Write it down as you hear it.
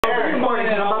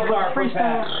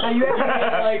freestyle. You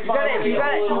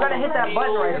gotta hit that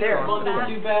button right there.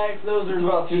 Two bags, those are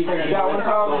about 2 seconds. Yeah, one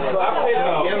time. I played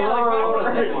like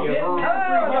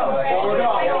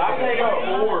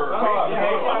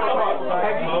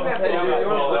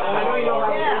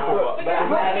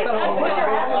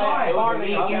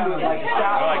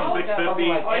 650.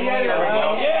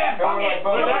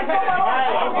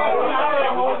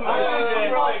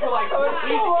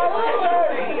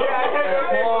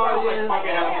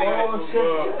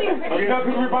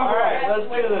 Let's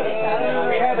do this.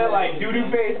 We had that like doo-doo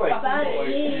face, like.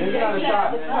 We got a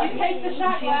shot. You take the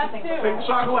shot glass too. Take the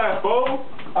shot glass, fool.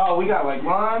 Oh, we got like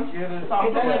lime. Lemon.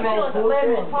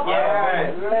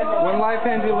 Yeah. When life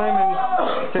hands you lemons,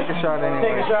 take a shot anyway.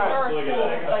 Take a shot.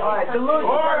 Alright, salute.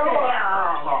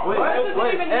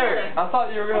 Wait, Eric, I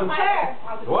thought you were going to...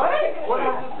 What? What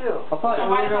happened to? I thought you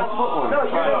were going to split one. No,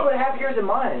 you're gonna put half yours in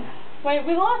mine. Wait,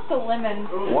 we lost the lemon.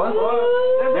 What?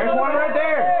 There's one right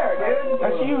there, dude.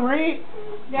 That's you, Reed.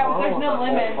 Yeah, but there's no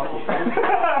lemon.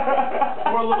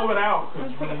 We're a little bit out.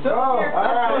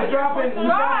 Alright, who's dropping? Come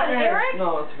on, Eric.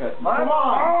 No, it's okay. Come on.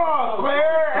 Oh,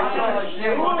 Claire.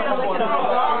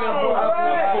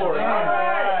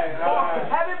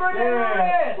 Happy birthday,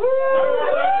 Ryan!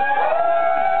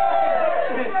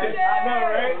 I know,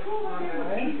 right?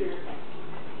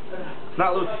 It's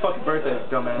not Lewis's fucking birthday,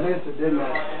 dumbass.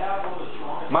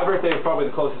 My birthday is probably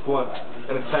the closest one,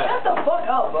 and it's Shut past. the fuck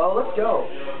up, bro. Let's go.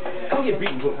 Come get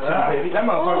beaten, baby. That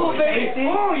motherfucker was tasty.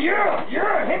 Oh, yeah.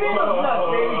 Hit me in those nuts,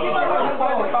 baby. Get my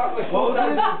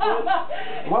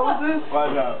What was this?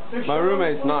 Find out. My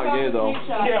roommate's not gay, though.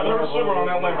 Yeah, there was sugar on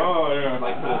that lemon. Oh, yeah.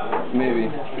 Maybe.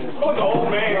 Look,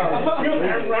 old man. He was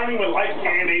running with light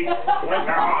candy. Like,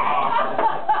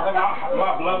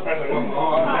 my blood pressure was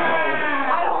going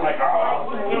down. Like,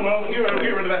 you know,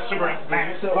 get rid of that sugar.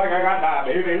 Like, I got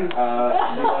diabetes.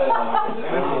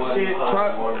 Shit,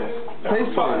 Chuck.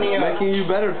 Tastes fine. Making you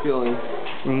better feeling.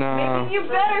 No. You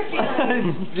better feel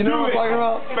it. You know what I'm talking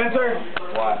about? Spencer.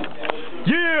 What?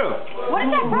 Yeah. What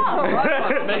is that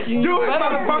from? Making Do you it,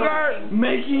 better motherfucker.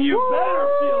 Making you better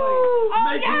feeling. Oh,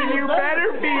 Making yes. you better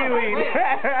feeling.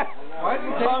 Why does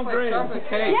it taste like chocolate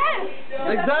cake? Yes.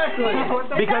 Exactly.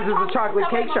 Because it's a chocolate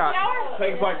cake shop.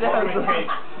 Tastes like chocolate cake.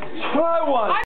 Try one.